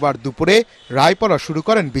বৃহস্পতিবার দুপুরে রায় পড়া শুরু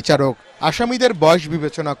করেন বিচারক। আসামিদের বয়স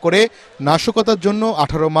বিবেচনা করে নাশকতার জন্য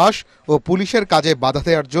 18 মাস ও পুলিশের কাজে বাধা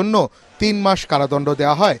দেওয়ার জন্য 3 মাস কারাদণ্ড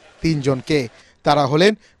দেওয়া হয় 3 জনকে। তারা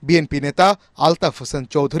হলেন বিএনপি নেতা আলতাফ হোসেন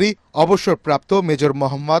চৌধুরী, অবসরপ্রাপ্ত মেজর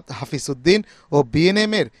মোহাম্মদ হাফিজ উদ্দিন ও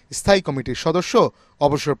বিএনএম এর স্থায়ী কমিটির সদস্য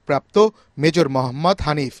অবসরপ্রাপ্ত মেজর মোহাম্মদ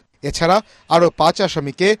হানিফ। এছাড়া আরও 5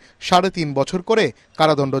 আসামিকে 3.5 বছর করে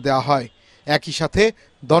কারাদণ্ড দেওয়া হয়। একই সাথে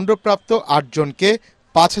দণ্ডপ্রাপ্ত 8 জনকে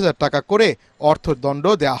 5,000 টাকা করে অর্থদণ্ড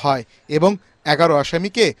দেওয়া হয় এবং 11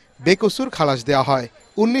 আসামিকে বেকসুর খালাস দেওয়া হয়।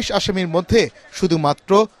 19 আসামির মধ্যে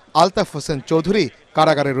শুধুমাত্র আলতাফ হোসেন চৌধুরী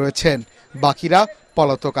কারাগারে রয়েছেন, বাকিরা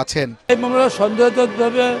পলাতক আছেন। এই মামলা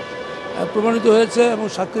সন্দেহজনকভাবে প্রমাণিত হয়েছে এবং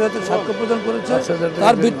সাক্ষীরা সাক্ষ্য প্রদান করেছে,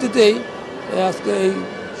 তার ভিত্তিতেই আজকে এই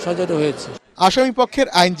সাজাটা হয়েছে। আসামি পক্ষের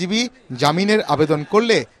আইনজীবী জামিনের আবেদন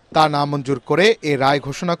করলে তা নামঞ্জুর করে এ রায়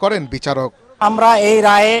ঘোষণা করেন বিচারক। আমরা এই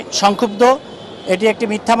রায়ে সংক্ষুব্ধ, এটি একটি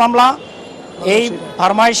মিথ্যা মামলা। এই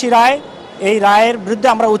ফরমাইশি রায়, এই রায়ের বিরুদ্ধে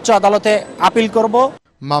আমরা উচ্চ আদালতে আপিল করব।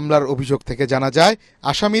 মামলার অভিযোগ থেকে জানা যায়,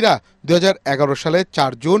 আসামিরা 2011 সালে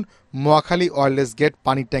 4 জুন মোয়াখালী ওয়্যারলেস গেট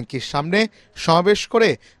পানির ট্যাঙ্কির সামনে সমাবেশ করে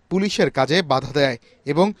পুলিশের কাজে বাধা দেয়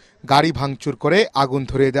এবং গাড়ি ভাঙচুর করে আগুন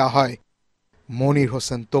ধরিয়ে দেওয়া হয়। মনির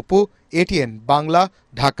হোসেন তপু, ATN বাংলা,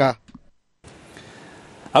 ঢাকা।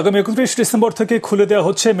 আগামী 31 ডিসেম্বর থেকে খুলে দেওয়া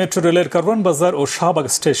হচ্ছে মেট্রো রেলের কারওয়ান বাজার ও শাহবাগ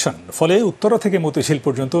স্টেশন। ফলে উত্তরা থেকে মতিঝিল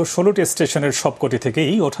পর্যন্ত 16টি স্টেশনের সবকটি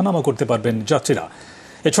থেকেই ওঠানামা করতে পারবেন যাত্রীরা।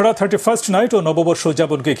 এছাড়া 31st নাইট ও নববর্ষ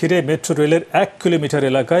উদযাপনকে ঘিরে মেট্রো রেলের 1 কিলোমিটার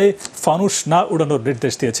এলাকায় ফানুস না উড়ানোর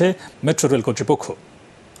নির্দেশ দিয়েছে মেট্রো রেল কর্তৃপক্ষ।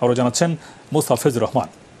 আরও জানাচ্ছেন মুস্তাফিজুর রহমান।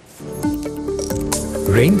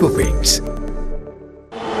 Rainbow Paints.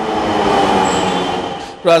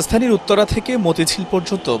 রাজধানীর উত্তরা থেকে মতিঝিল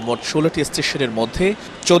পর্যন্ত মোট 16টি স্টেশনের মধ্যে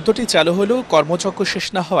 14টি চালু হলেও কর্মযজ্ঞ শেষ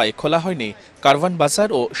না হওয়ায় খোলা হয়নি কারওয়ান বাজার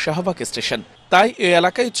ও শাহবাগ স্টেশন। তাই এই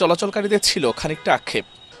এলাকায় চলাচলকারীদের ছিল খানিকটা আক্ষেপ।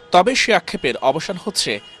 তবে সে আক্ষেপের অবসান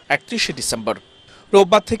হচ্ছে 31 ডিসেম্বর।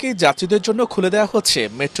 রোববার থেকে যাত্রীদের জন্য খুলে দেওয়া হচ্ছে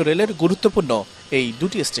মেট্রো রেলের গুরুত্বপূর্ণ এই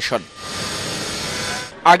 2টি স্টেশন।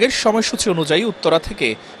 আগের সময়সূচি অনুযায়ী উত্তরা থেকে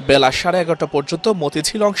বেলা 11:30 পর্যন্ত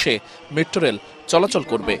মতিঝিল অংশে মেট্রো রেল চলাচল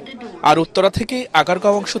করবে, আর উত্তরা থেকে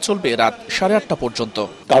আগারগাঁও অংশ চলবে রাত 8:30 পর্যন্ত।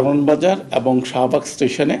 কারওয়ান বাজার এবং শাহবাগ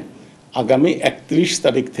স্টেশনে আগামী 31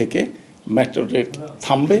 তারিখ থেকে মেট্রো রেল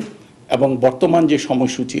থামবে এবং বর্তমান যে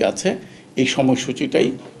সময়সূচি আছে এই সময়সূচিটাই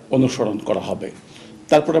অনুসরণ করা হবে।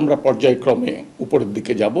 তারপর আমরা পর্যায়ক্রমে উপরের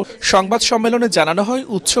দিকে যাব। সংবাদ সম্মেলনে জানানো হয়,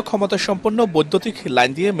 উচ্চ ক্ষমতা সম্পন্ন বৈদ্যুতিক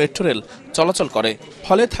লাইন দিয়ে মেট্রো রেল চলাচল করে।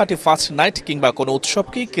 ফলে 31st নাইট কিংবা কোনো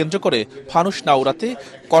উৎসবকেই কেন্দ্র করে ফানুস না উড়াতে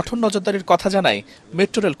কঠোর নজরদারির কথা জানায়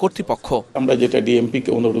মেট্রো রেল কর্তৃপক্ষ। আমরা যেটা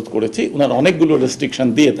ডিএমপিকে অনুরোধ করেছি, ওনারা অনেকগুলো রেস্ট্রিকশন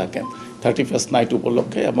দিয়ে থাকেন 31st নাইট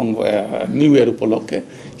উপলক্ষে এবং নিউ ইয়ার উপলক্ষে,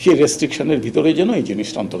 সেই রেস্ট্রিকশনের ভিতরে যেন এই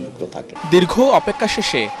জিনিসটা অন্তর্ভুক্ত থাকে। দীর্ঘ অপেক্ষা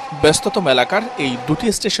শেষে ব্যস্ততম এলাকার এই 2টি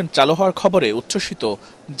স্টেশন চালু হওয়ার খবরে উচ্ছ্বসিত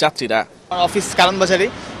যাত্রীরা। অফিস কারওয়ান বাজারে,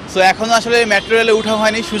 তো এখনো আসলে মেট্রো রেলে উঠা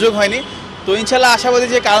হয়নি, সুযোগ হয়নি। তো ইনশাল্লাহ আশাবাদী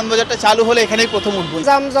যে কারওয়ান বাজারটা চালু হলে এখানেই প্রথম উঠবো।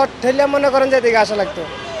 জামজট ঠেলে মনে করেন যে এদিকে আসা লাগতো,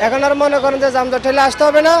 এখন আর মনে করেন যে জামজট ঠেলে আসতে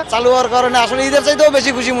হবে না। চালু হওয়ার কারণে আসলে ঈদের চাইতেও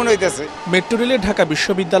বেশি খুশি মনে হইতেছে। মেট্রো রেলে ঢাকা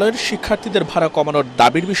বিশ্ববিদ্যালয়ের শিক্ষার্থীদের ভাড়া কমানোর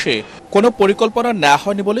দাবির বিষয়ে কোনো পরিকল্পনা নেওয়া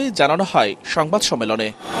হয়নি বলেই জানানো হয় সংবাদ সম্মেলনে।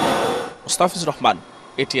 মুস্তাফিজুর রহমান,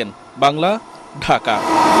 ATN বাংলা, ঢাকা।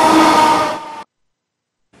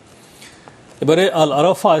 এবারে আল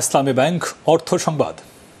আরাফা ইসলামী ব্যাংক অর্থ সংবাদ।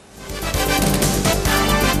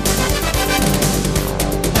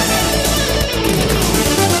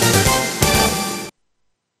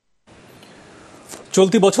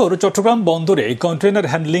 চলতি বছর চট্টগ্রাম বন্দরে কন্টেইনার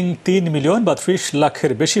হ্যান্ডলিং 3 মিলিয়ন বা 30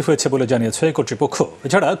 লাখের বেশি হয়েছে বলে জানিয়েছে কর্তৃপক্ষ।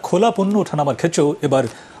 এছাড়া খোলা পণ্য ওঠানামার ক্ষেত্রেও এবার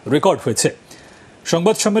রেকর্ড হয়েছে।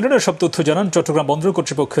 সংবাদ সম্মেলনে সব তথ্য জানান চট্টগ্রাম বন্দর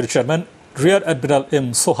কর্তৃপক্ষের chairman rear admiral M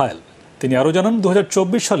Sohail. তিনি আরও জানান,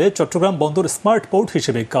 2024 সালে চট্টগ্রাম বন্দর স্মার্ট পোর্ট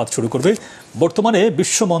হিসেবে কাজ শুরু করবে। বর্তমানে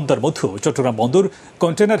বিশ্বমন্দার মধ্যেও চট্টগ্রাম বন্দর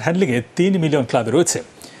কন্টেইনার হ্যান্ডলিংয়ে 3 মিলিয়ন ক্লাবে রয়েছে।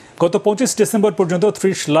 গত 25 ডিসেম্বর পর্যন্ত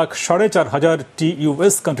 30 লাখ 4,500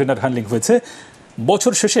 TUS কন্টেইনার হ্যান্ডলিং হয়েছে।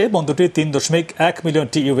 বছর শেষে বন্দরটি 3.1 মিলিয়ন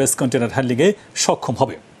TUS কন্টেইনার হ্যান্ডলিংয়ে সক্ষম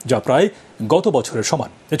হবে, যা প্রায় গত বছরের সমান।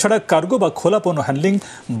 এছাড়া কার্গো বা খোলা পণ্য হ্যান্ডলিং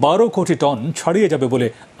 12 কোটি টন ছাড়িয়ে যাবে বলে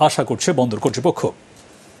আশা করছে বন্দর কর্তৃপক্ষ।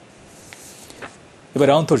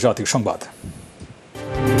 এবারে আন্তর্জাতিক সংবাদ।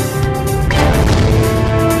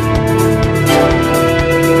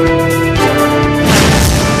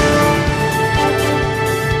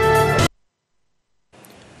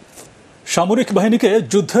 সামরিক বাহিনীকে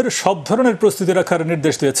যুদ্ধের সব ধরনের প্রস্তুতি রাখার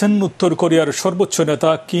নির্দেশ দিয়েছেন উত্তর কোরিয়ার সর্বোচ্চ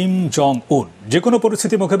নেতা কিম জং উন। যে কোনো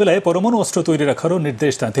পরিস্থিতি মোকাবিলায় পরমাণু অস্ত্র তৈরি রাখারও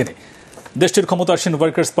নির্দেশ দেন তিনি। দেশটির ক্ষমতাসীন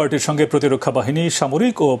ওয়ার্কার্স পার্টির সঙ্গে প্রতিরক্ষা বাহিনী,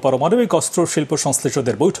 সামরিক ও পারমাণবিক অস্ত্র শিল্প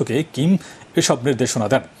সংশ্লিষ্টদের বৈঠকে কিম এসব নির্দেশনা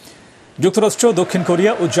দেন। যুক্তরাষ্ট্র, দক্ষিণ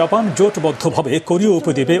কোরিয়া ও জাপান জোটবদ্ধভাবে কোরীয়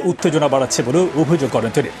উপদ্বীপে উত্তেজনা বাড়াচ্ছে বলে অভিযোগ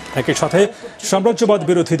করেন তিনি। একই সাথে সাম্রাজ্যবাদ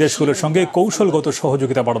বিরোধী দেশগুলোর সঙ্গে কৌশলগত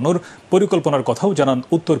সহযোগিতা বাড়ানোর পরিকল্পনার কথাও জানান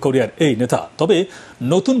উত্তর কোরিয়ার এই নেতা। তবে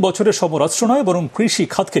নতুন বছরে সমরাস্ত্র নয়, বরং কৃষি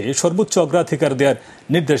খাতকে সর্বোচ্চ অগ্রাধিকার দেওয়ার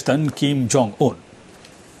নির্দেশ দেন কিম জং উন।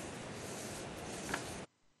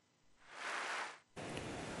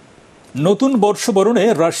 নতুন বর্ষবরণে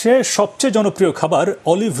রাশিয়ায় সবচেয়ে জনপ্রিয় খাবার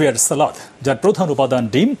অলিভিয়ার সালাদ, যার প্রধান উপাদান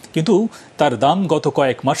ডিম, কিন্তু তার দাম গত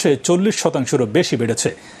কয়েক মাসে 40%-এরও বেশি বেড়েছে।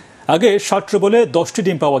 আগে 60 রুবলে 10টি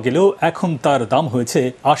ডিম পাওয়া গেলেও এখন তার দাম হয়েছে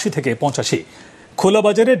 80 থেকে 85। খোলা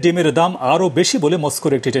বাজারে ডিমের দাম আরও বেশি বলে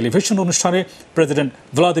মস্কোর একটি টেলিভিশন অনুষ্ঠানে প্রেসিডেন্ট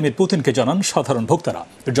ভ্লাদিমির পুতিনকে জানান সাধারণ ভোক্তারা।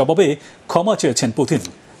 এর জবাবে ক্ষমা চেয়েছেন পুতিন।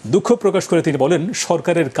 দুঃখ প্রকাশ করে তিনি বলেন,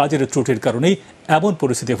 সরকারের কাজের ত্রুটির কারণেই এমন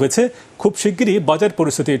পরিস্থিতি হয়েছে। খুব শিগগিরই বাজার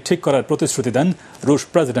পরিস্থিতি ঠিক করার প্রতিশ্রুতি দেন রুশ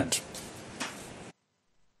প্রেসিডেন্ট।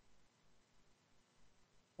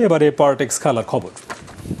 এবারে পলিটিক্স খেলার খবর।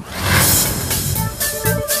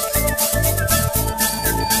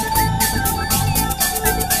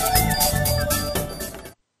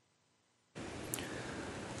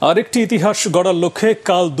 আরেকটি ইতিহাস গড়ার লক্ষ্যে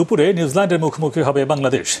কাল দুপুরে নিউজিল্যান্ডের মুখোমুখি হবে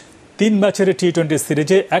বাংলাদেশ। 3 ম্যাচের টি-20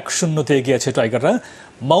 সিরিজে 1-0 এগিয়েছে টাইগাররা।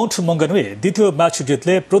 মাউন্ট মঙ্গানুয়ে দ্বিতীয় ম্যাচ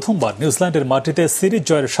জিতলে প্রথমবার নিউজিল্যান্ডের মাটিতে সিরিজ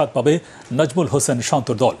জয়ের স্বাদ পাবে নাজমুল হোসেন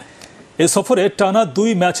শান্তর দল। এ সফরে টানা 2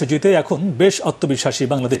 ম্যাচ জিতে এখন বেশ আত্মবিশ্বাসী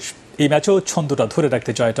বাংলাদেশ। এই ম্যাচেও ছন্দটা ধরে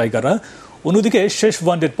রাখতে চায় টাইগাররা। অন্যদিকে শেষ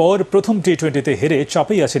ওয়ানডের পর প্রথম টি-20তে হেরে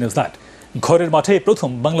চাপেই আছে নিউজিল্যান্ড। ঘরের মাঠে প্রথম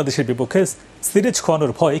বাংলাদেশের বিপক্ষে সিরিজ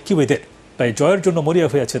খোয়ানোর ভয় কিউইদের, তাই জয়ের জন্য মরিয়া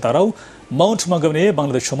হয়ে আছে তারাও। মাউন্ট মঙ্গানুয়ে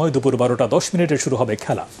বাংলাদেশ সময় দুপুর 12:10 শুরু হবে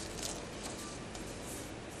খেলা।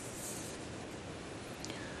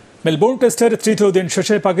 মেলবোর্ন টেস্টের তৃতীয় দিন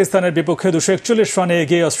শেষে পাকিস্তানের বিপক্ষে 241 রানে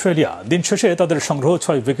এগিয়ে অস্ট্রেলিয়া। দিন শেষে তাদের সংগ্রহ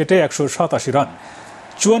 6 উইকেটে 187 রান।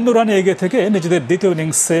 54 রানে এগিয়ে থেকে নিজেদের দ্বিতীয়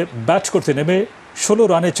ইনিংসে ব্যাট করতে নেমে 16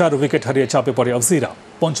 রানে 4 উইকেট হারিয়ে চাপে পড়ে অফজিরা।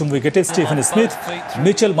 পঞ্চম উইকেটে স্টিফেন স্মিথ,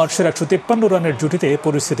 মিচেল মার্শের 153 রানের জুটিতে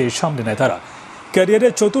পরিস্থিতি সামলে নেয় তারা।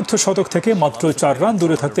 ক্যারিয়ারের চতুর্থ শতক থেকে মাত্র 4 রান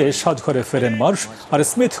দূরে থাকতে সাজঘরে ফেরেন মার্শ, আর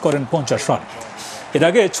স্মিথ করেন 50 রান। এর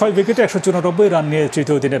আগে 6 উইকেটে 194 রান নিয়ে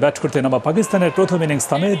তৃতীয় দিনে ব্যাট করতে নামা পাকিস্তানের প্রথম ইনিংস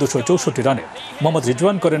থামে 264 রানে। মোহাম্মদ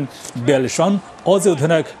রিজওয়ান করেন 42 রান। অজি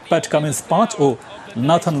অধিনায়ক প্যাট কামিন্স 5 ও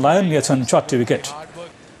নাথান লায়ন নিয়েছেন 4টি উইকেট।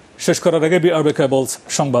 শেষ করার আগে বিআরবিকেবলস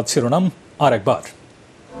সংবাদ শিরোনাম আরেকবার।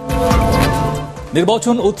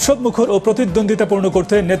 নির্বাচন উৎসবমুখর ও প্রতিদ্বন্দ্বিতাপূর্ণ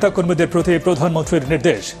করতে নেতাকর্মীদের প্রতি প্রধানমন্ত্রীর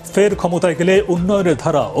নির্দেশ। ফের ক্ষমতায় গেলে উন্নয়নের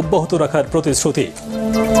ধারা অব্যাহত রাখার প্রতিশ্রুতি।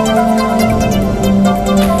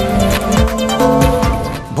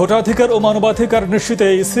 ভোটাধিকার ও মানবাধিকার নিশ্চিতে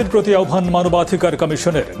ইসির প্রতি আহ্বান মানবাধিকার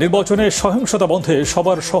কমিশনের। নির্বাচনে সহিংসতা বন্ধে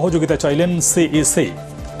সবার সহযোগিতা চাইলেন সিইসি।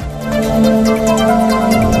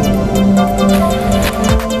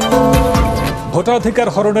 ভোটাধিকার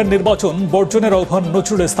হরণের নির্বাচন বর্জনের আহ্বান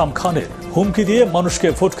নজরুল ইসলাম খানের। হুমকি দিয়ে মানুষকে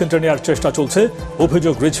ভোট কেন্দ্রে নেওয়ার চেষ্টা চলছে,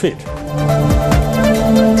 অভিযোগ রিজভির।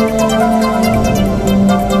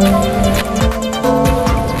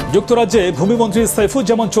 যুক্তরাজ্যে ভূমিমন্ত্রী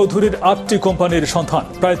সাইফুজ্জামান চৌধুরীর 8টি কোম্পানির সন্ধান।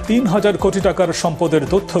 প্রায় 3000 কোটি টাকার সম্পদের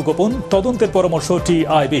তথ্য গোপন, তদন্তের পরামর্শ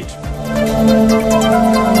টিআইবির।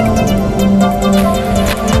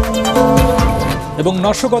 এবং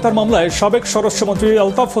নাশকতার মামলায় সাবেক স্বরাষ্ট্রমন্ত্রী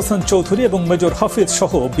আলতাফ হোসেন চৌধুরী এবং মেজর হাফিজ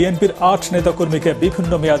সহ বিএনপির 8 নেতাকর্মীকে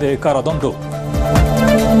বিভিন্ন মেয়াদে কারাদণ্ড।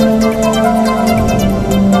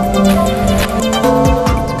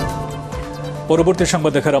 পরবর্তী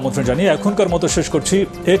সংবাদ দেখার আমন্ত্রণ জানিয়ে এখনকার মতো শেষ করছি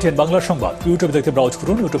ATN বাংলা সংবাদ। ইউটিউবে দেখতে ব্রাউজ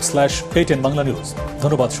করুন youtube/ATN Bangla News।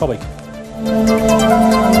 ধন্যবাদ সবাইকে।